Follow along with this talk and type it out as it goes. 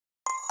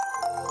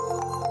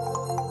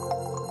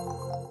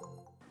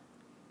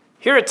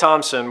Here at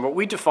Thomson, what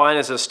we define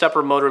as a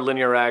stepper motor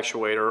linear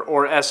actuator,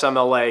 or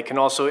SMLA, can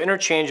also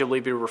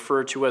interchangeably be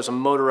referred to as a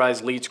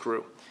motorized lead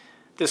screw.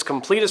 This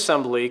complete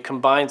assembly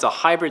combines a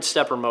hybrid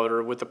stepper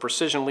motor with a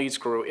precision lead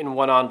screw in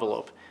one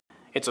envelope.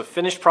 It's a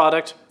finished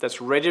product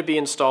that's ready to be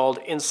installed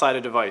inside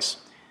a device.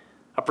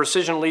 A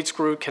precision lead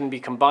screw can be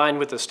combined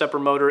with a stepper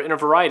motor in a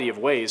variety of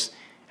ways,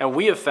 and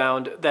we have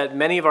found that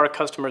many of our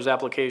customers'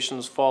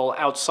 applications fall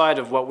outside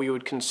of what we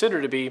would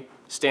consider to be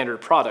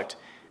standard product.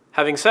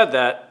 Having said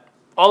that,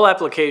 all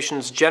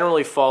applications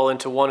generally fall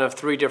into one of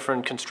three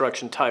different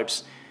construction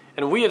types,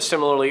 and we have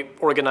similarly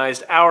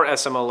organized our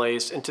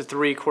SMLAs into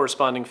three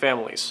corresponding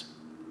families.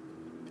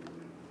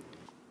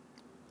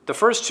 The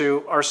first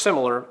two are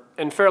similar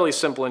and fairly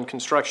simple in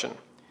construction.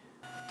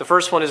 The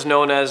first one is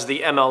known as the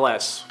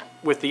MLS,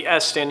 with the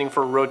S standing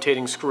for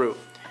rotating screw.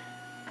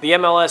 The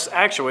MLS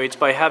actuates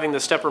by having the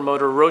stepper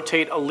motor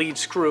rotate a lead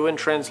screw and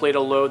translate a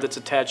load that's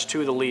attached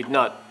to the lead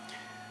nut.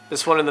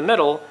 This one in the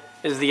middle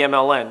is the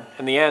MLN,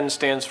 and the N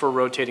stands for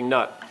rotating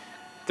nut.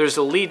 There's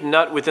a lead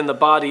nut within the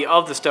body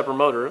of the stepper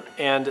motor,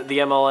 and the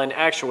MLN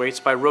actuates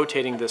by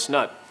rotating this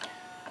nut.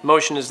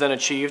 Motion is then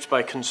achieved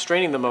by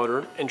constraining the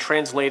motor and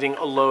translating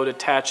a load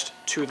attached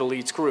to the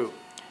lead screw.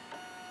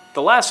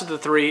 The last of the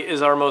three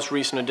is our most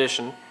recent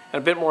addition,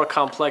 and a bit more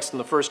complex than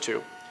the first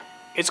two.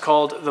 It's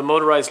called the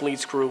motorized lead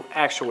screw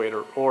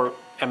actuator, or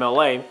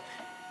MLA,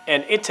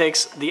 and it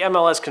takes the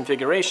MLS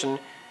configuration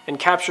and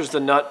captures the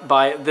nut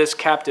by this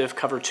captive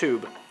cover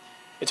tube.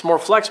 It's more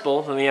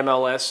flexible than the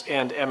MLS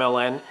and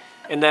MLN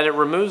in that it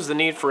removes the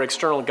need for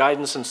external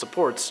guidance and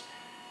supports.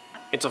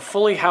 It's a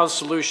fully housed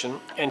solution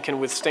and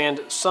can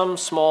withstand some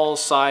small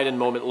side and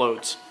moment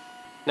loads.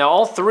 Now,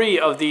 all three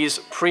of these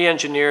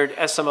pre-engineered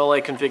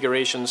SMLA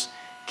configurations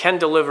can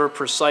deliver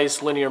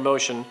precise linear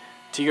motion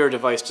to your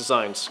device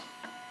designs.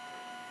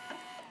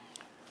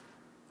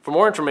 For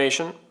more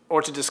information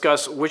or to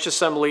discuss which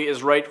assembly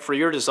is right for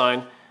your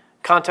design,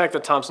 contact the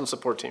Thomson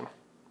support team.